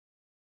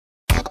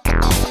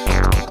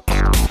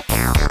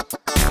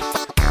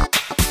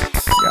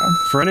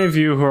For any of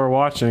you who are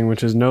watching,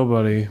 which is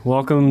nobody,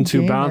 welcome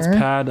to Bounce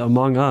Pad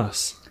Among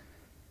Us.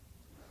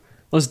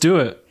 Let's do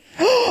it.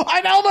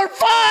 I'm Elmer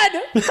Fudd!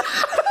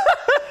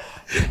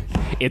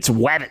 It's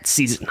Wabbit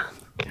season.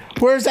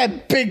 Where's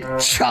that big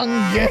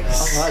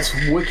chungus? Oh, that's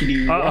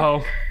wickedy.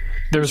 Uh-oh.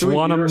 There's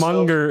one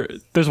among her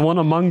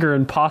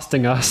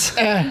imposting us.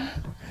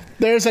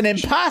 There's an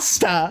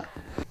impasta.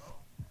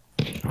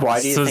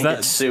 Why do you think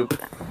it's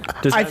Soup?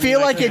 I feel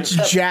like it's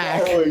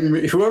Jack.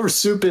 Whoever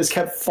Soup is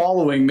kept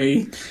following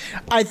me.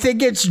 I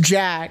think it's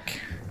Jack.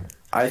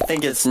 I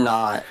think it's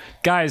not.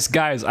 Guys,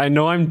 I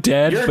know I'm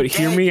dead, but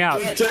hear me out.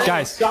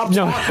 Guys,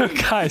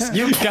 guys.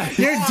 You're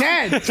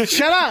dead.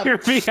 Shut up.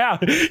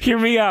 Hear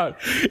me out.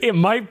 It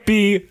might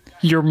be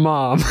your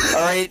mom.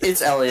 All right,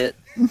 it's Elliot.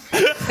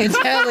 It's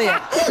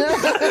Elliot.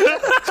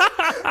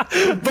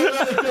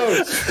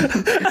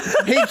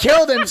 He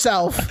killed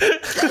himself.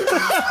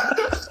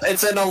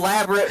 It's an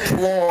elaborate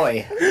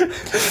ploy.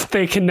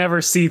 They can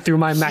never see through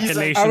my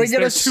machinations. Are we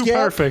gonna They're too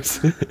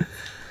perfect.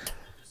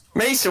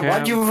 Mason,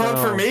 why'd you vote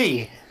for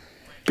me?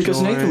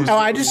 Because Nathan was... Oh,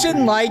 I just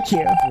didn't like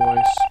you.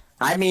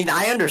 I mean,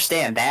 I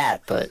understand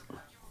that, but...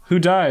 Who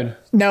died?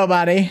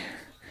 Nobody.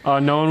 Oh,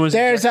 no one was...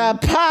 There's a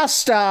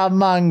pasta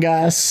among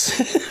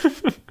us.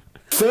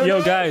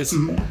 Yo, guys.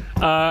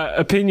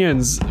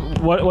 Opinions.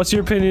 What's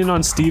your opinion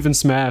on Steve and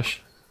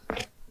Smash?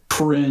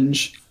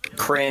 Cringe.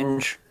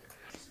 Cringe.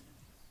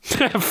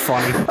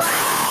 Funny.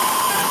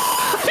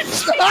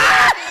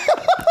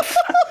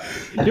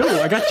 Yo,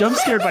 I got jump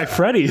scared by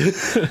Freddy.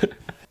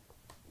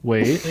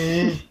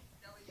 Wait.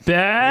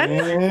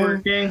 Ben?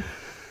 Working.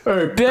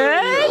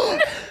 Ben?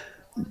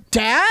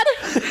 Dad?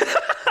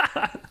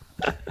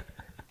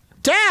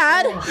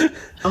 Dad?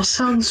 I'll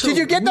sound so Did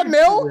you get the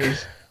milk?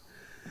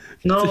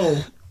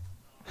 No.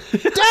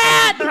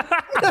 Dad!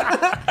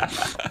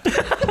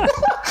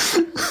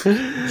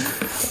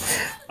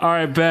 All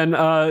right, Ben.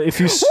 If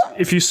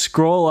you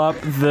scroll up,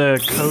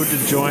 the code to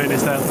join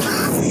is that.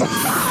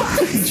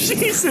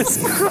 Jesus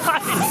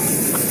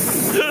Christ!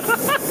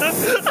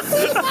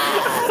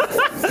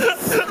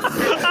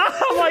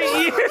 Oh, my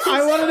ears!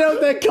 I want to know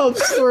if that comes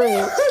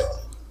through.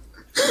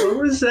 What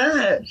was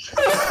that?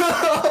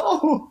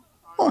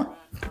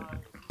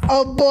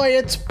 Oh boy,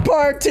 it's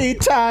party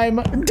time,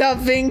 Da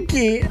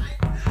Vinci.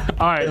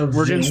 All right,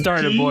 we're getting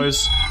started,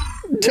 boys.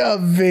 Da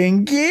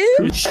Vinci?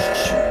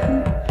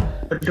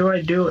 What do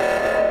I do?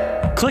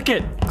 Click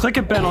it,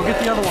 Ben. I'll get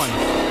the other one.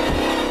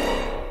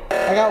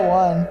 I got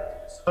one.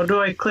 How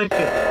do I click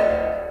it?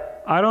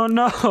 I don't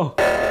know.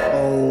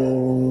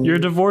 Oh. You're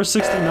Divorce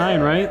 69,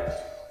 right?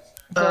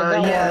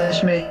 Yeah,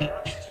 that's me.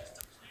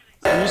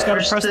 You just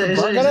gotta press the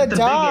button. I'm gonna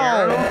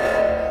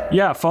die.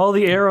 Yeah, follow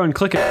the arrow and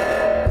click it.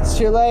 It's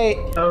too late.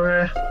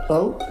 Okay.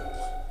 Oh?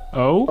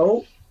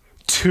 Oh?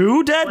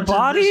 2 dead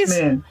bodies?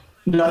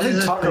 No, I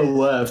think Taco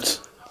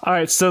left. All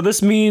right, so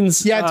this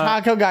means Yeah,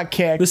 Taco got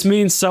kicked. this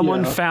means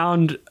someone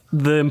found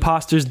the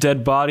imposter's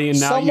dead body, and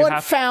now you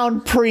have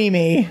found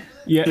Preemie.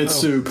 yeah, It's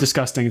Soup.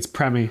 disgusting. It's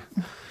Premi.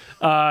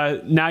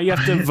 Now you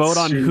have to vote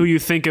on who you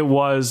think it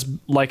was,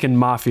 like in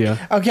Mafia.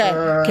 Okay,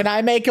 can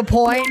I make a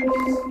point?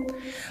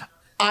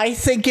 I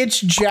think it's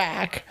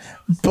Jack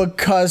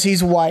because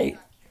he's white.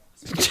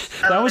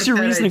 That was your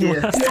reasoning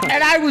last time.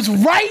 And I was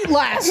right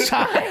last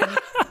time.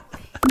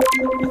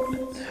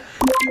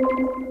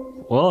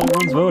 Well,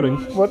 everyone's voting.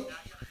 What?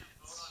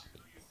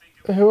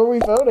 Who are we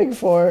voting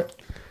for?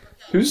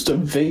 Who's Da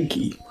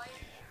Vinci?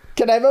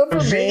 Can I vote for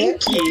me?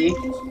 Vinky.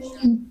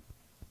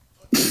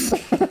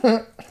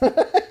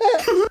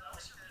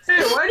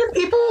 Hey, why do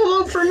people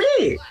vote for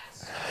me?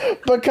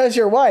 Because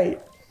you're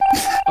white.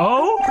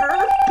 Oh,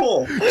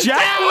 Purple.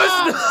 Jack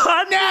was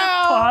not the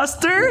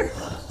imposter?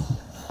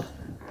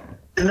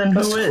 And then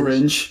That's who is?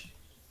 cringe.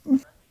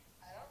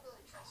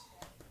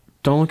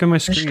 Don't look at my I'm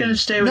just screen. gonna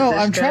stay with No, this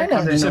I'm guy trying to-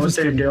 'cause I know what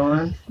they're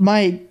doing.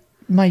 My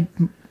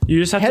You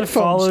just have to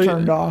headphones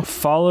turned off.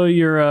 follow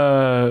your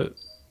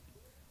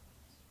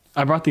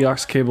I brought the aux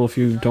cable if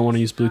you don't want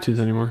to use Bluetooth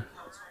anymore.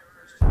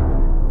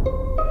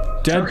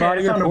 Dead Okay,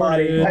 body I found a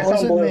body. reported. It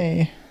wasn't blue.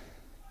 me.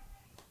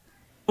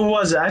 Who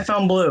was it? I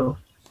found blue.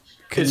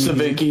 It's Da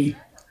Vinci.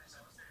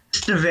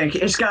 It's Da Vinci.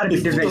 It's gotta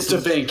be Da It's Da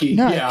Vinci. Vinci.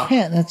 No, Yeah. I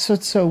can't. That's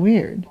what's so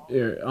weird.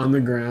 Here, on the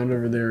ground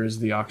over there is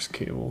the aux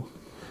cable.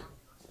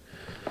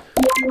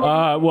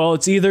 Well,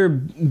 it's either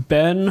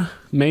Ben,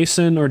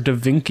 Mason, or Da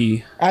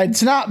Vinci.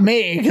 It's not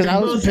me because I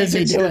was both think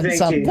busy it's Da doing Vinci.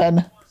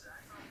 something.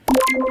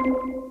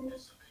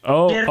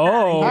 Oh, Get oh.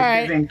 All Da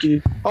right.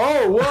 Vinci.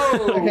 Oh,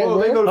 whoa. Whoa,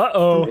 they go to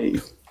Uh-oh. me.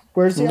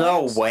 Where's the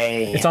No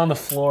way. It's on the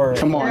floor.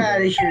 Come on. Get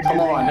out of here, Come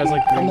Da on. It has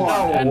like Come on.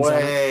 No ends on it.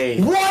 way.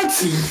 What?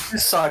 You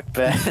suck,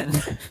 Ben.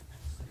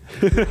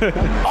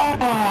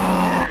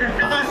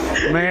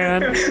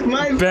 Man,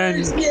 My Ben-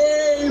 first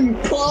game,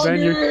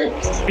 Ben,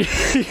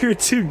 you're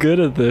too good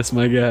at this,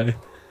 my guy.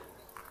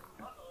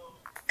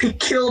 He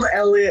killed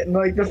Elliot in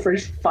like the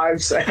first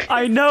 5 seconds.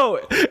 I know,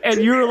 and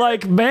you were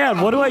like,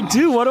 man, what do I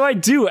do? What do I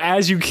do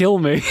as you kill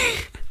me?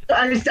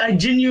 I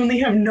genuinely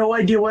have no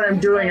idea what I'm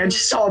doing. I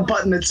just saw a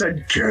button that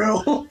said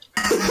kill.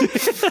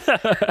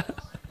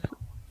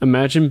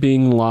 Imagine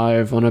being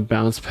live on a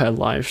bounce pad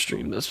live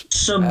stream this.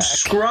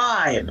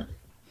 Subscribe.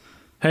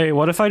 Hey,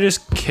 what if I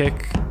just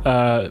kick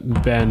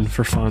Ben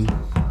for fun?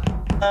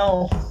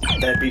 Oh.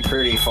 That'd be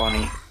pretty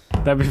funny.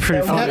 That'd be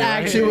pretty funny. That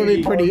Right? actually would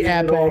be pretty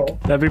epic.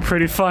 That'd be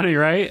pretty funny,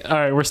 right? All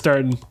right, we're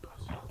starting.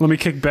 Let me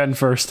kick Ben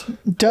first.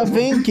 Da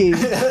Vinci.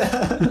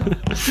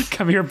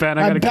 Come here, Ben.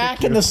 I I'm gotta back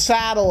kick in the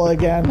saddle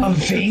again. A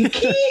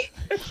Vinky?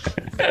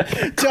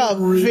 Da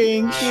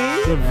Vinci.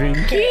 Da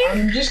Vinci?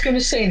 I'm just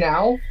gonna say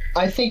now,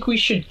 I think we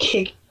should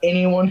kick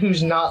anyone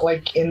who's not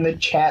like in the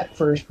chat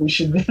first. We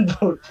should then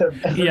vote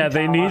them. Yeah,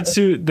 they need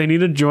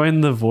to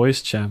join the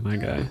voice chat, my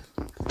guy.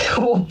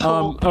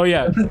 Oh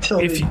yeah.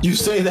 If You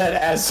say that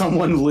as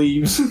someone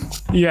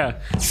leaves. yeah,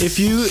 if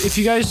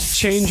you guys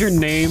change your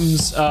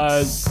names,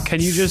 can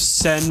you just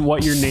send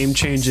what your name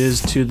change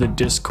is to the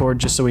Discord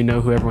just so we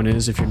know who everyone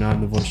is if you're not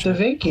in the voice Da chat?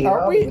 Vinci,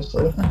 Are we?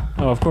 obviously.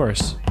 Oh, of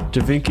course.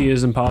 Da Vinci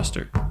is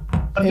imposter.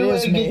 How It do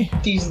is I me.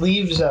 get these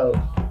leaves out?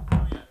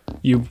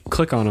 You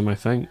click on him, I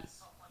think.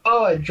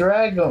 Oh, I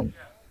drag them.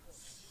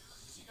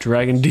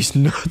 Dragging these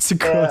nuts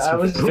across I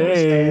your was gonna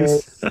say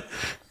face.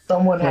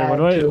 Someone Wait, had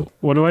to.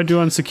 what do I do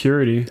on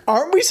security?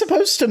 Aren't we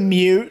supposed to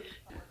mute?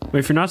 Wait,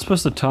 if you're not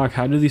supposed to talk,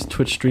 how do these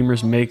Twitch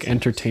streamers make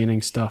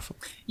entertaining stuff?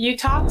 You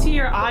talk to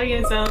your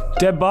audience.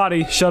 Dead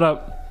body, shut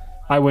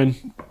up. I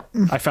win.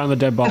 I found the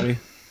dead body.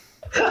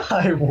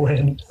 I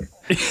win.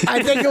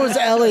 I think it was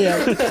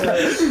Elliot.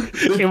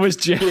 It was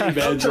Jack.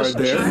 Badge right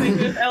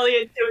there.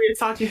 Elliot, you're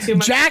talking too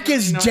much. Jack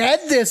is dead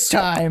this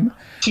time.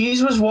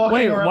 Cheese was walking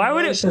Wait, around. why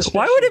would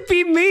it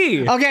be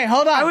me? Okay,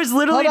 hold on. I was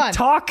literally Hold on.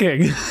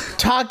 talking.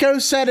 Taco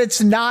said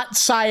it's not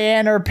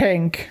cyan or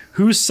pink.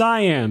 Who's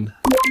cyan?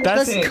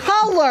 That's The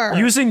color.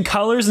 using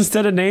colors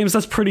instead of names.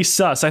 That's pretty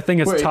sus. I think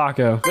it's Wait.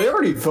 Taco. They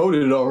already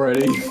voted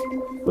already.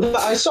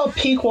 I saw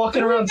Pink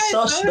walking around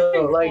sus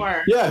though. Like,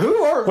 Yeah, who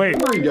are Wait,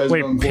 who are you guys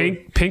voting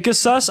for? pink is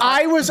sus.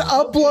 I was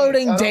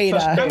uploading I'm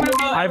data. gonna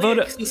vote I Elliot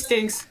voted- 'cause he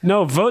stinks.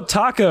 No, vote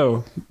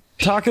Taco.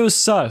 Taco's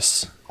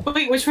sus.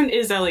 Wait, which one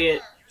is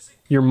Elliot?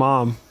 Your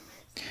mom.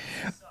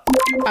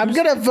 I'm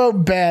gonna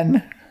vote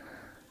Ben.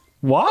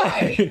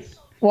 Why?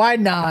 Why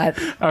not?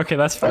 Okay,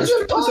 that's I fair. was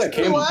imposter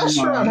came last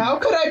from, round. How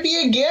could I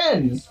be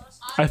again?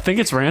 I think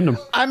it's random.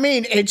 I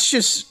mean, it's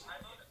just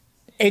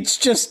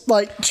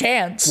like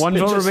chance. One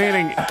vote just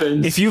remaining.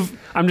 happens.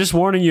 I'm just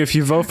warning you. If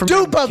you vote for me,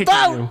 Dupa, I'm kicking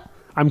vote! you.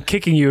 I'm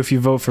kicking you if you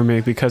vote for me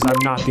because I'm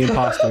not the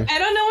imposter. I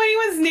don't know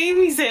anyone's name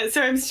he's in,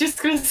 so I'm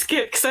just gonna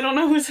skip because I don't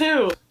know who's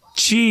who.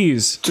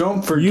 Cheese.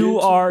 Don't forget. You to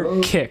are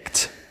vote.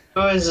 kicked.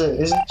 Who is it?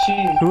 Is it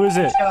Cheese? Who is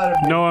it? gotta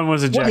be. No one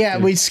was ejected. Yeah,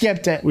 we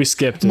skipped it. We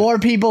skipped it. More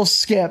people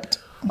skipped.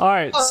 All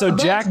right, so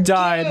That's Jack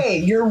died. gay.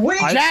 You're weak.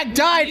 Jack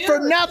died for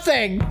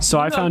nothing. So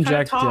I No, found I'm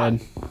trying Jack to talk.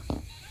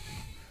 dead.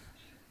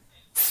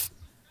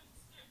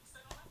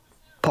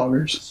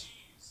 Poggers.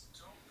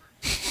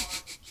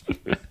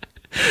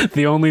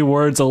 The only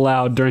words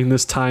allowed during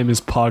this time is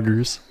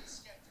poggers.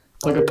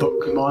 Like a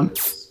Pokemon.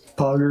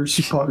 Poggers,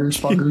 poggers,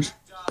 poggers,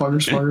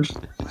 poggers, poggers,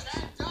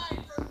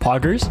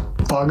 Poggers?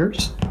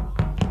 poggers.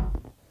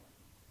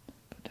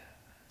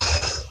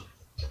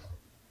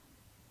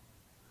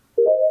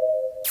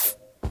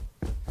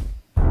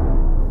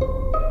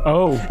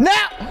 Oh.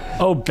 Now,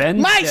 Oh,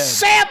 Ben's my dead.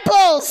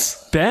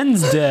 samples.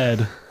 Ben's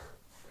dead.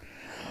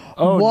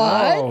 Oh,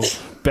 What? no.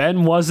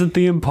 Ben wasn't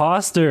the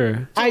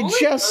imposter. I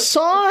just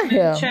saw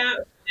him. Chat,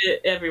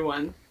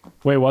 everyone.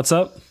 Wait, what's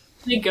up?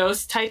 Do you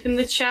ghost type in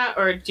the chat,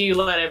 or do you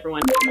let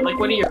everyone do it? Like,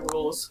 what are your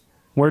rules?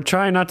 We're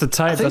trying not to I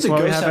type. think That's the why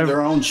we ghosts have have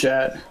their own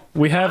chat.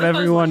 we have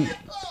everyone.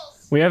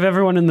 We have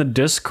everyone in the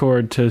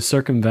Discord to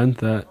circumvent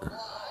that.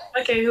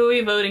 Okay, who are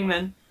we voting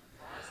then?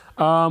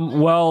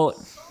 Well,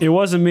 it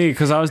wasn't me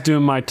because I was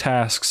doing my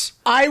tasks.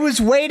 I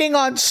was waiting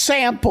on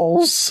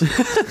samples.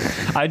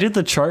 I did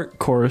the chart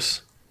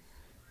course.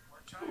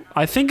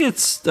 I think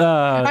it's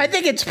I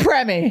think it's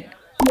Premi.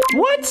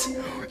 what?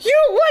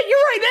 What? You're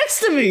right next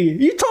to me.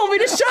 You told me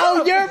to shut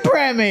Oh, up. you're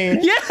Premi.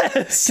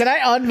 Yes. Can I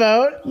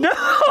unvote? No.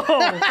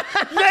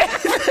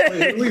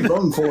 Wait, who are we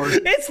voting for?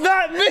 It's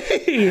not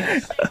me.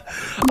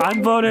 I'm Who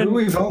are voting.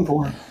 we voting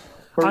for?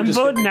 Or I'm just-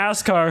 voting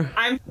NASCAR.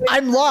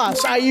 I'm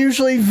lost. I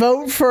usually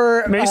vote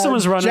for. Mason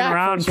was running Jack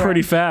around was pretty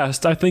running.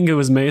 fast. I think it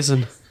was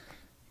Mason.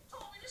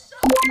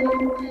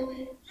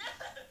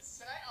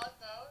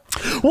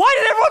 Why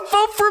did everyone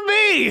vote for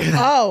me?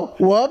 Oh,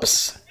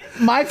 whoops.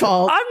 My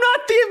fault. I'm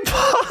not the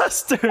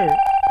imposter.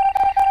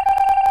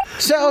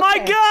 So My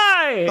okay.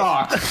 guy.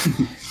 Fuck.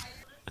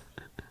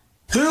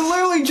 They're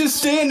literally just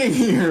standing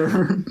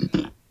here.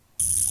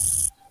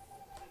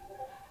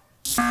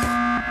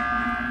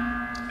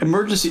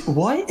 Emergency.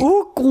 What?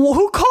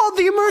 Who called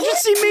the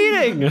emergency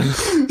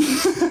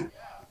meeting?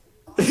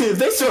 If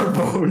they start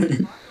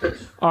voting.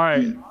 All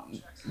right.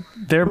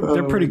 They're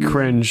pretty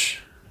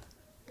cringe.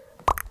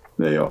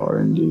 They are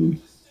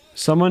indeed.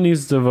 Someone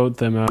needs to vote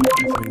them out,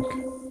 I think.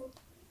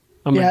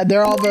 Yeah,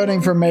 they're all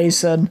voting for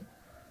Mason.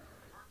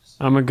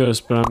 I'm a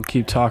ghost, but I'm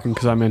keep talking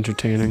because I'm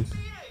entertaining.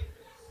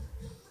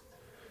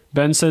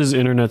 Ben says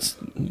internet's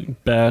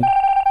bad.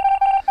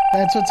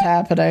 That's what's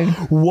happening.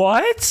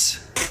 What?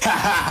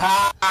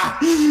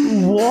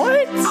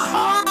 What?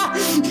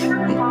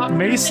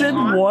 Mason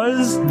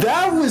was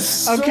That was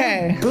so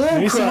Okay.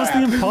 Mason was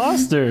the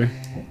imposter.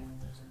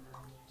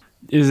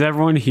 Is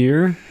everyone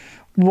here?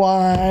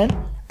 1,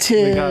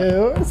 2.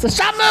 got- So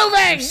stop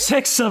moving.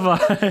 6 of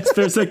us.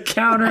 There's a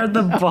counter at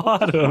the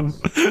bottom.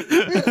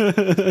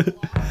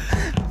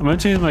 I'm gonna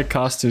change my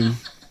costume.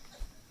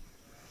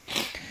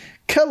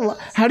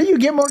 How do you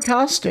get more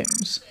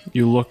costumes?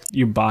 You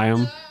buy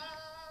them.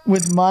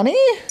 With money?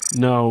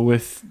 No,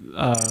 with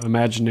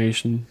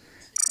imagination.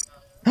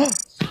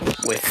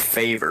 With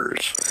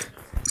favors.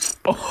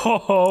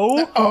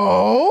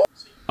 Oh.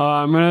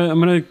 I'm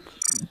gonna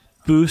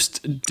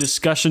boost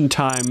discussion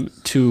time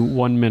to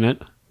 1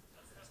 minute,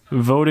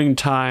 voting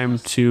time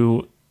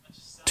to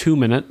 2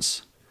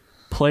 minutes,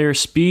 player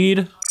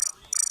speed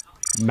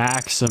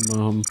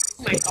maximum.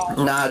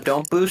 Nah,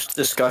 don't boost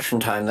discussion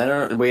time.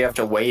 Then we have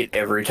to wait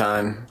every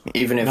time,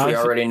 even if Not we if-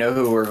 already know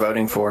who we're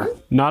voting for.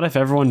 Not if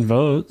everyone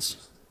votes.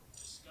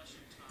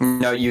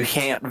 No, you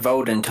can't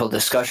vote until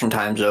discussion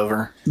time's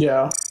over.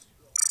 Yeah.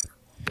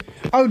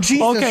 Oh,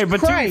 Jesus Okay, but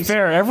to be Christ.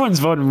 fair, everyone's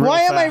voting real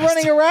Why am I fast.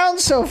 running around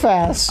so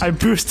fast? I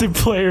boosted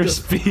player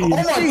speed.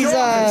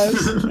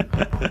 Jesus.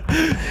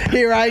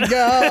 Here I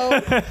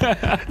go.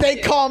 They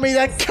call me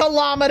the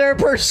kilometer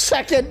per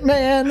second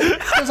man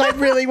because I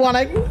really want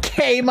to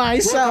K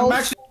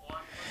myself.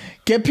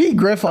 Get P.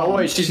 Griff on. Oh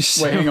wait,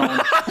 wait, hang on.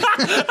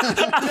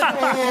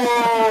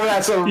 Oh,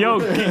 that's a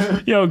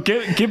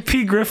Get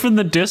P. Griffin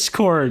the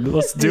Discord.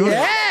 Let's do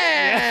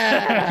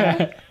Yeah.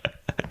 it.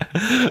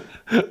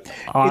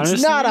 Honestly,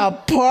 It's not a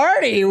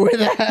party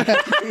without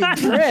P.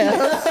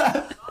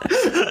 Griff.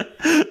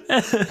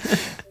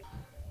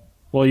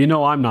 well, you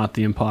know I'm not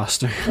the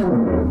imposter.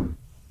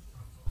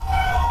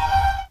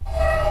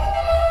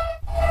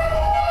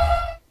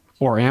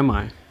 Or am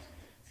I?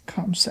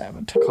 Calm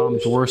sabotage.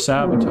 Comms were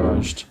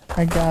sabotaged.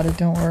 I got it.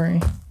 Don't worry.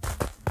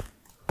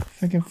 If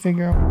I can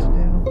figure out what to do.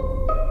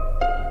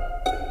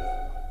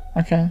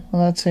 Okay.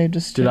 Well, that saved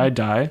us. Did I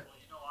die?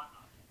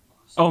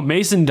 Oh,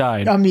 Mason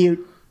died. Unmute.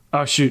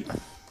 Oh, shoot.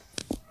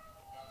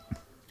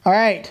 All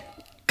right.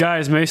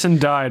 Guys, Mason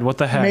died. What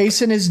the heck?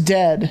 Mason is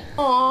dead.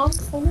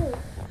 Guys,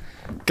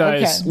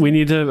 Okay. we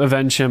need to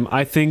avenge him.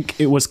 I think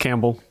it was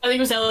Campbell. I think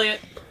it was Elliot.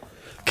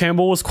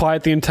 Campbell was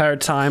quiet the entire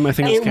time. I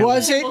think it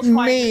was It Campbell.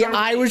 wasn't me.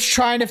 I was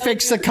trying to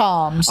fix the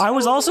comms. I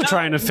was also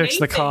trying to fix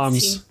the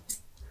comms.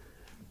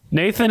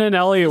 Nathan and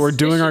Elliot were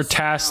doing our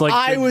tasks like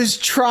I good- was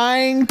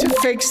trying to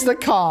fix the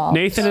comms.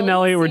 Nathan and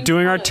Elliot were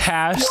doing our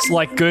tasks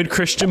like good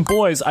Christian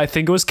boys. I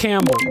think it was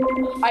Campbell.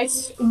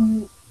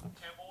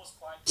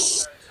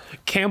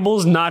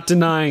 Campbell's not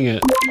denying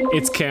it.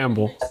 It's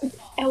Campbell.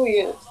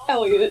 Elliot.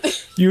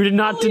 You did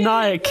not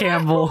deny it,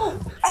 Campbell.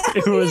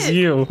 It was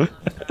you.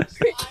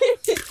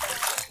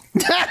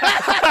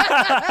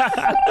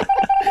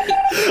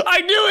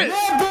 I knew it!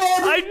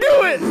 I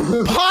knew it!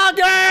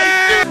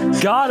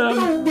 Pogger! Got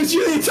him. was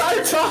you the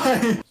entire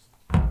time.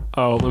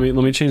 Oh, let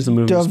me change the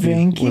movement Da speed.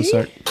 Vinci? 1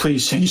 sec.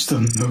 Please change the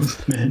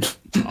movement.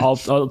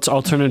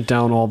 I'll turn it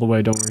down all the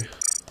way. Don't worry.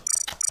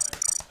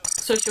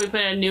 So should we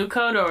put in a new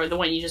code or the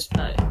one you just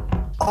put?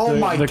 Oh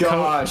my the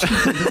gosh.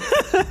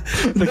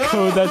 The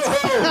code that's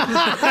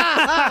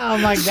Oh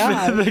my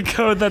god. the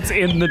code that's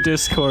in the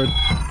Discord.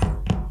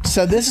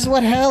 So this is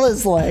what hell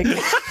is like.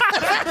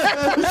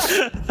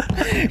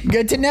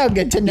 Good to know,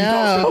 good to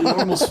know.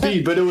 Normal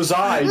speed, but it was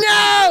I.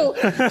 No!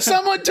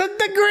 Someone took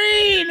the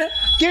green!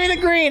 Give me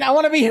the green. I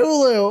want to be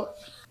Hulu.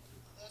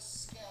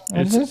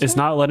 It's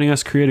not letting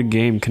us create a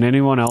game. Can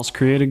anyone else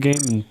create a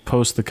game and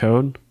post the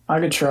code? I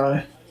could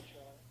try.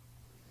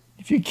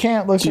 If you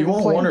can't, looks Do you like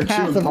want you're one or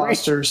playing two Path of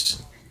Rage.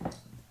 imposters?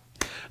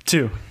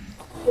 2,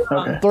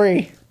 Okay.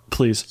 3.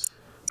 please.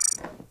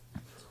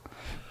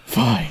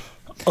 Fine.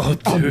 I'll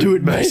do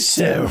it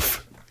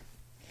myself.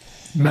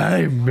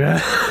 My mom.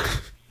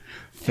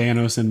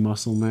 Thanos and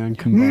Muscle Man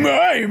combined.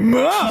 My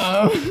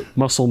mom.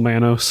 Muscle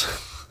Manos.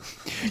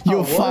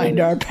 You'll find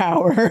our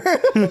power.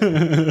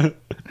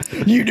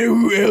 You know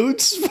who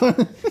else?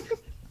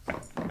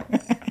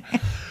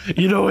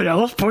 You know what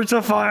else puts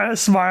a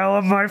smile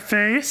on my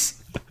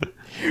face?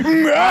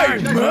 My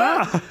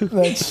mom.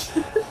 That's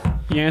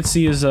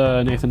Yancey is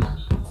Nathan.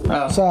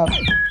 what's up.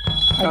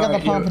 I got the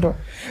Alright, pompadour.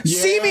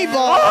 See me,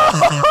 ball.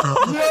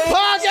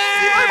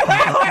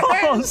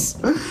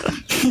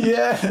 Pogger!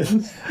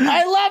 Yes.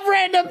 I love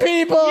random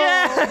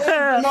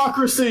people.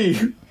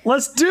 Democracy.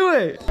 Let's do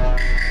it.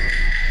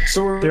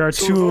 So There are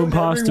two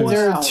imposters.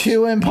 There are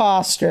 2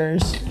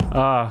 imposters.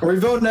 Are we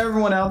voting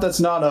everyone out that's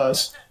not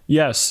us?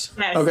 Yes.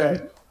 Yes.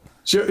 Okay.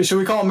 Should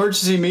we call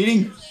emergency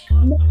meeting?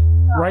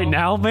 Right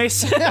now,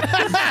 Mason?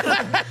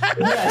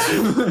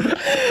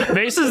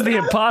 Mason's the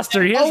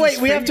imposter. He has Oh wait,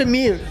 his we have to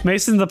mute.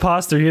 Mason's the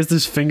imposter. He has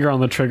his finger on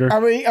the trigger. Are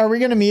we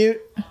gonna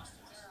mute?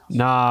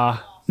 Nah.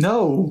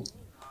 No.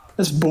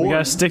 That's boring. We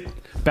gotta stick.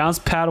 Bounce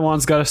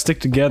Padawans gotta stick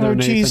together, Oh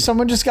Nathan. geez,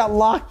 someone just got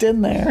locked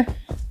in there.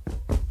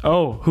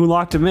 Oh, who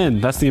locked him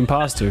in? That's the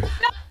imposter.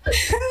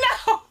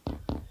 No.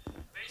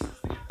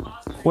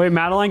 Wait,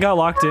 Madeline got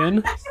locked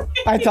in?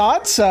 I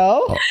thought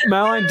so.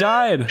 Madeline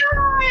died.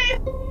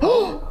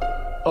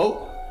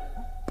 Oh.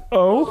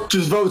 Oh.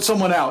 Just vote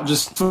someone out.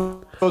 Just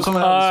vote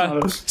someone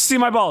out. See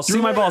my balls. See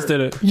my balls did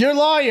it. Your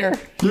lawyer.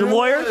 Your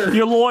lawyer?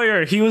 Your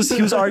lawyer. He was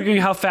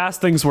arguing how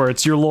fast things were.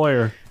 It's your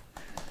lawyer.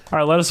 All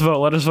right, let us vote.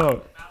 Let us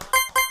vote.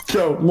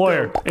 Go.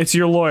 Lawyer. Go. It's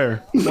your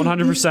lawyer.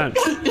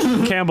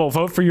 100%. Campbell,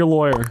 vote for your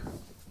lawyer.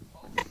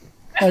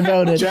 I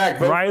voted. Jack,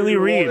 vote Riley for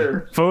your Reed,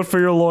 lawyer. vote for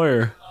your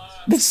lawyer.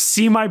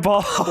 See my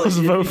balls.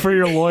 Vote for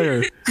your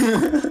lawyer.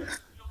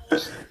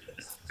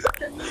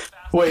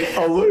 Wait,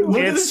 look at the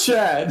It's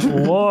chat.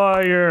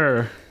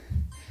 lawyer.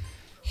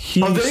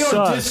 He Are they on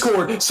sus.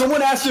 Discord?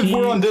 Someone asked if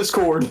we're on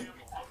Discord.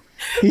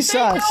 He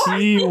sus.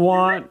 He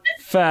want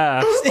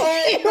fast.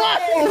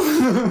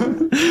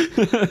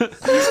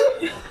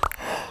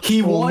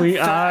 He Only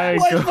wants I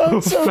Why go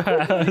vote so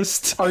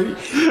fast. Yeah,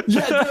 he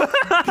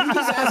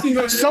was asking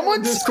us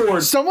on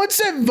Discord. Someone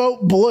said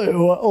vote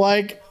blue.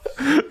 Like,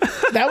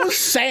 that was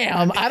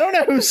Sam. I don't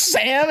know who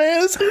Sam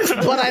is,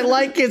 but I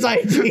like his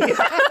idea.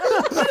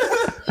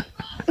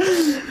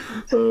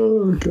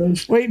 Oh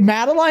gosh. Wait,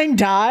 Madeline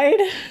died?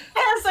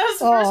 Yes, that was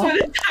the first one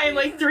to die in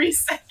like 3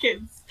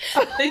 seconds.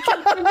 They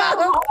kept him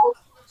out.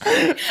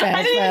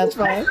 Fast.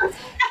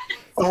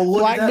 Oh,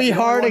 look Black at that. be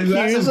hard Everyone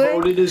who hasn't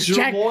accusing. voted is your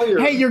Jack, lawyer.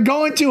 hey, you're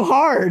going too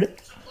hard.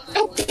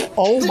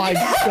 Oh my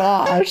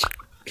gosh.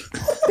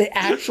 They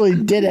actually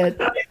did it.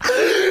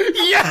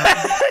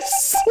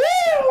 Yes!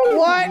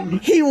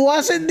 What? He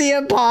wasn't the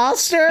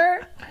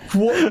imposter?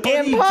 What?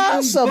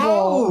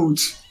 Impossible. Vote.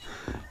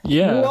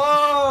 Yeah.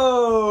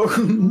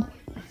 Whoa!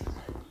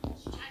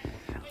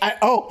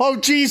 Oh,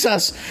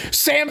 Jesus.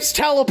 Sam's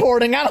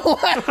teleporting. I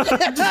don't like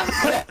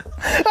it.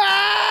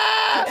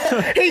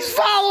 Ah! He's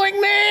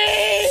following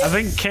me. I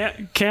think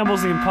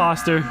Campbell's the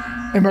imposter.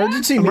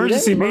 Emergency meeting?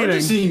 Emergency meeting.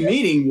 Emergency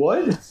meeting?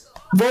 What?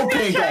 Vote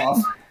pink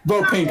off.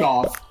 Vote pink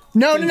off.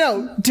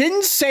 No.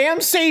 Didn't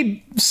Sam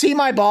say, see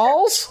my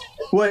balls?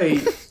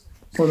 Wait.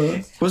 Hold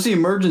on. What's the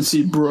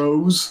emergency,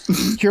 bros?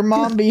 Your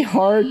mom be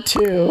hard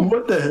too.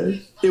 What the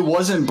heck? It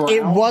wasn't brown.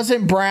 It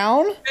wasn't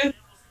brown?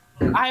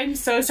 I'm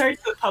so sorry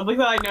to the public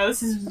that I know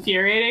this is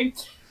infuriating,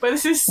 but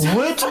this is so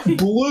What funny.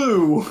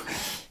 blue?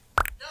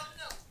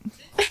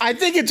 I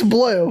think it's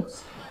blue.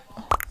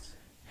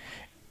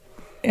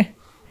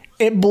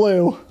 It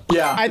blew.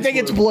 Yeah. I think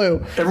it's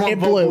blue. Everyone It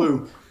vote blew.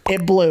 blue.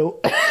 It blew.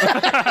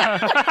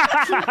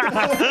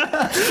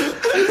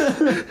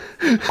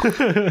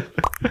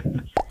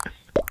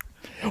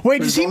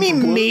 Wait, does he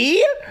mean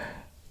me?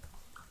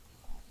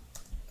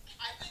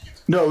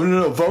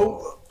 No.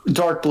 Vote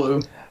dark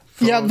blue.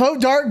 Yeah, vote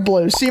dark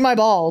blue. See my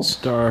balls.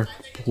 Dark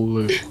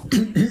blue.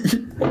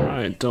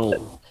 I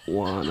don't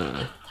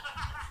wanna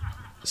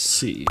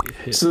see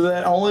his So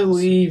that only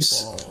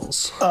leaves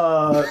balls.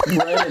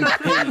 red and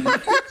pink.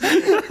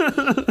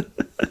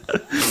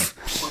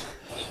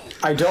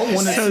 I don't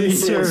want to see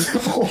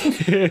Censor his.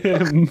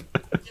 him.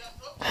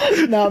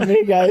 Not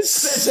me, guys.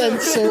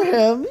 Censor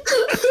him.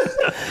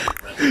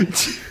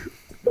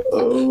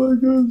 Oh my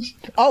gosh.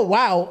 Oh,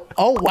 wow.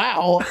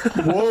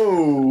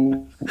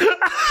 Whoa.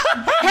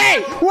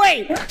 Hey,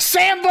 wait.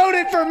 Sam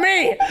voted for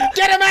me.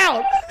 Get him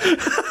out.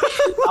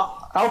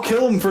 I'll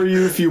kill him for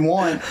you if you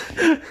want.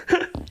 Mason's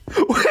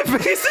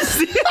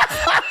the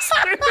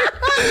imposter.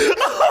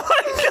 Oh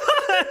my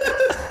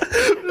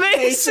god.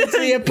 Mason's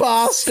the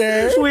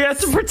imposter. We have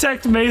to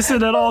protect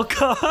Mason at all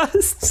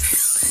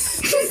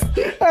costs.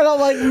 I don't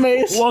like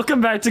Mason.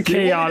 Welcome back to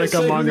Chaotic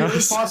Among Who the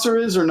Us. imposter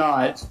is or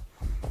not?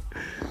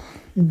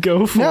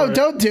 Go for No, it.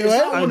 don't do It's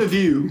not it. one of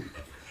you.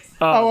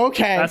 Oh,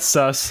 okay. That's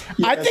sus.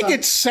 I think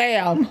it's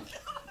Sam.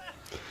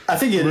 I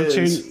think it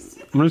is.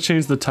 I'm gonna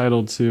change the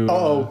title to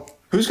Oh,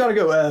 who's got to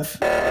go F?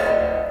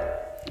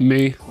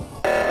 me.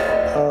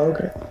 Oh,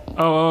 okay.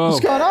 Oh. What's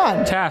going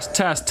on? Task.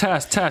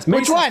 Which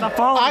Mason, one? stop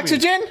following me.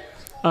 Oxygen?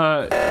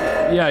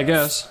 Yeah, I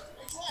guess.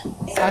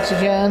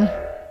 Oxygen.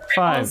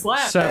 5,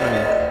 left?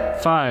 7,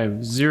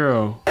 5,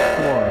 0,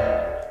 4.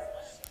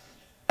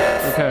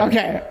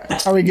 Okay.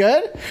 Are we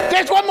good?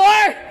 There's one more!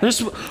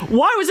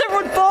 Why was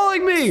everyone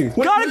following me?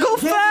 Gotta go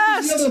Who's the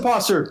fast! other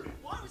imposter?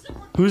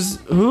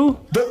 Who?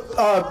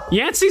 The,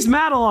 Yancey's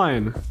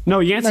Madeline. No,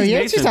 Yancey's No,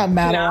 Yancey's Nathan.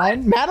 not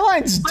Madeline.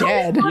 Madeline's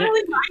dead.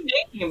 Literally my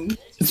name.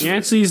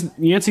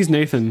 Yancey's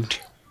Nathan.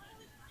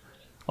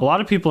 A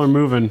lot of people are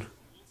moving.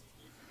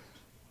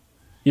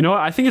 You know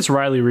what? I think it's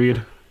Riley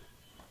Reed.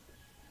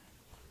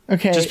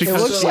 Okay. Just because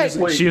it looks like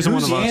wait, she isn't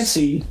one who's of us.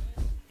 Yancey?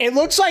 it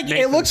looks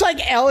like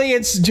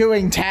Elliot's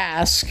doing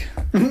task.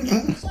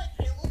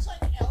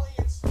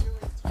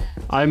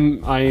 I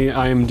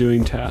am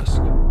doing task.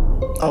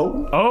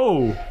 Oh,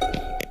 Oh,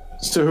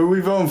 so who are we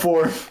voting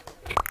for?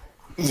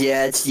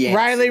 Yeah, it's Yancey.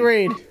 Riley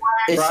Reed.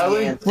 It's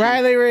Riley? Yancey.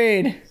 Riley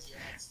Reed.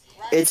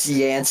 It's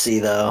Yancey,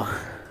 though.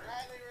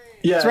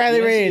 Yeah, It's Riley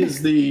Yancey Reed.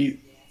 is the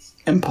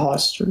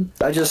imposter.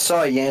 I just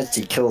saw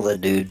Yancey kill the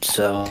dude,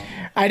 so.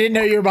 I didn't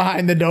know you were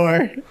behind the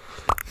door.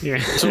 yeah.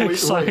 So wait, who are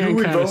Cyan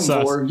we kinda voting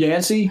sus. for?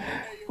 Yancey?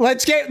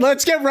 Let's get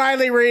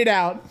Riley Reed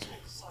out.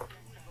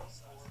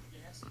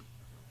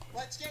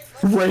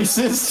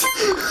 Racist?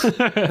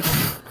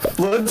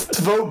 Let's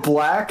vote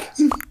black.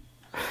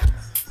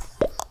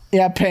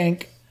 Yeah,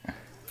 pink.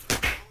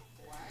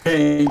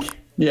 Pink.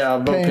 Yeah,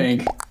 vote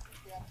pink.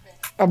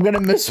 I'm gonna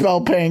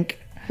misspell pink.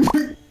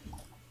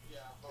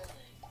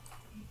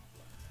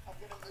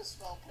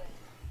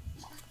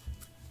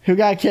 Who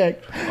got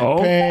kicked?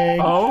 Oh.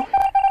 Pink. Oh.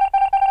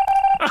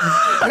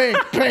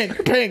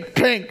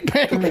 Pink.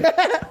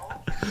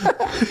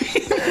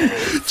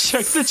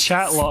 Check the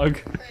chat log.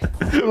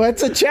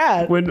 What's a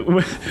chat? No.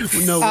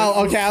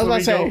 Oh, okay. I was about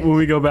to say. When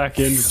we go back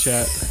into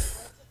chat.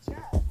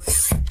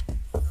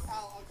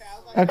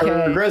 I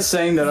Okay. regret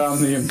saying that I'm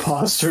the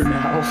imposter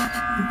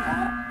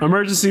now.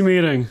 Emergency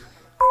meeting.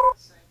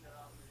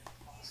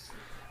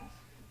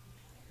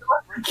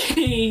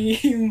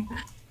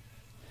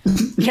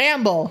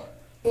 Campbell.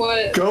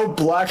 What? Go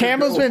black.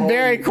 Campbell's been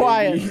very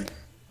quiet.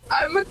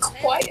 I'm a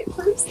quiet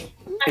person.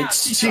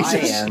 It's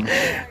Jesus. Cyan.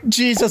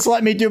 Jesus,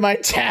 let me do my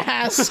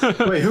task.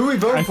 Wait, who are we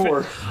voting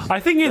for? I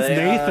think it's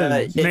Nathan.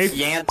 It's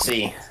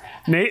Yancey.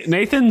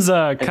 Nathan's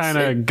kind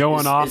of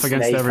going off it's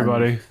against Nathan.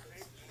 everybody.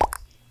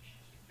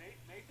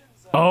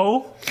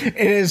 Oh, It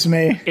is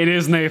me. it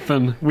is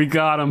Nathan. We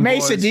got him.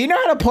 Mason, boys. do you know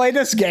how to play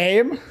this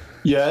game?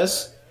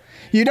 Yes.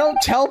 You don't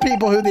tell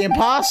people who the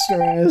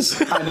imposter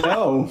is. I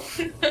know.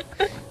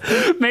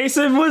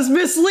 Mason was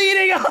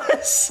misleading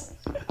us.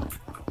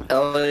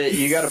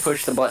 You gotta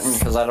push the button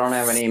because I don't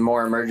have any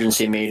more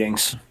emergency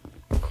meetings.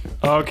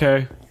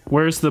 Okay,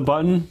 where's the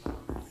button?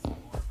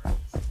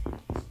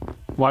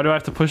 Why do I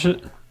have to push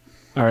it?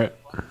 All right.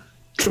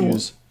 Come on.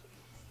 Use.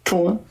 Come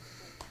on.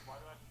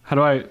 How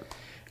do I?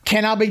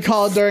 Cannot be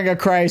called during a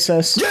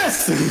crisis.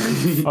 Yes!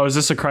 Oh, is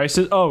this a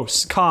crisis? Oh,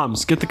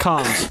 comms. Get the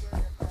comms.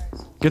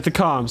 Get the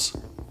comms.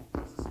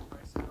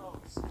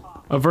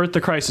 Avert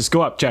the crisis.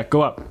 Go up, Jack.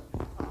 Go up.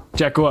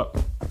 Jack, go up.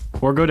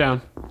 Or go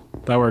down.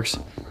 That works.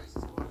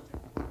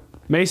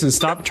 Mason,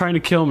 stop trying to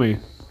kill me.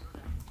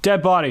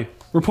 Dead body.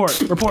 Report.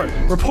 Report.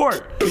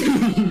 Report.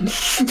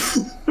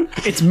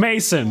 It's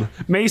Mason.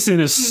 Mason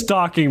is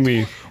stalking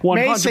me. 100%.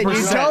 Mason,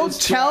 you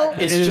don't tell.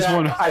 It's It is Jack.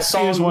 one- I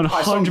saw it is him-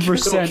 100%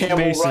 I saw Campbell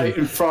Mason. right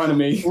in front of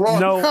me.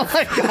 No. Oh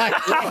my god.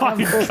 Oh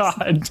my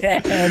god.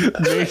 Dead.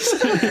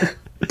 Mason.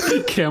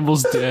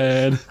 Campbell's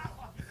dead.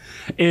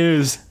 It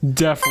is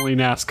definitely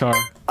NASCAR.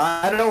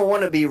 I don't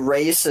want to be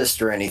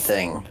racist or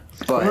anything,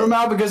 Throw him but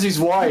out because he's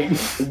white.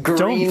 green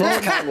Don't- is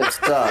kind of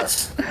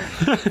sus.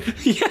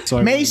 Yeah. So I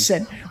win.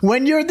 Mason,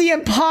 when you're the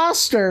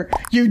imposter,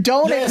 you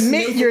don't Yes,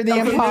 admit Nathan- you're the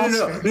okay,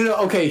 imposter. No.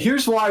 Okay,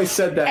 here's why I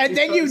said that. And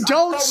then you Because I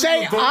don't thought we say,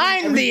 were voting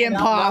 "I'm the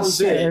everyone out. That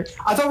was imposter." it.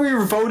 I thought we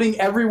were voting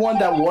everyone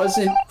that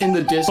wasn't in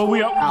the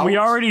Discord. But we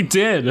already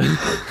did.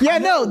 Yeah,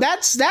 no,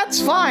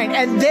 that's fine.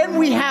 And then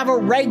we have a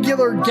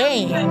regular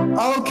game.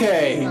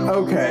 Okay.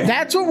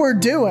 That's what we're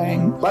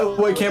doing. By the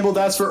way, Campbell,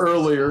 that's for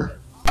earlier.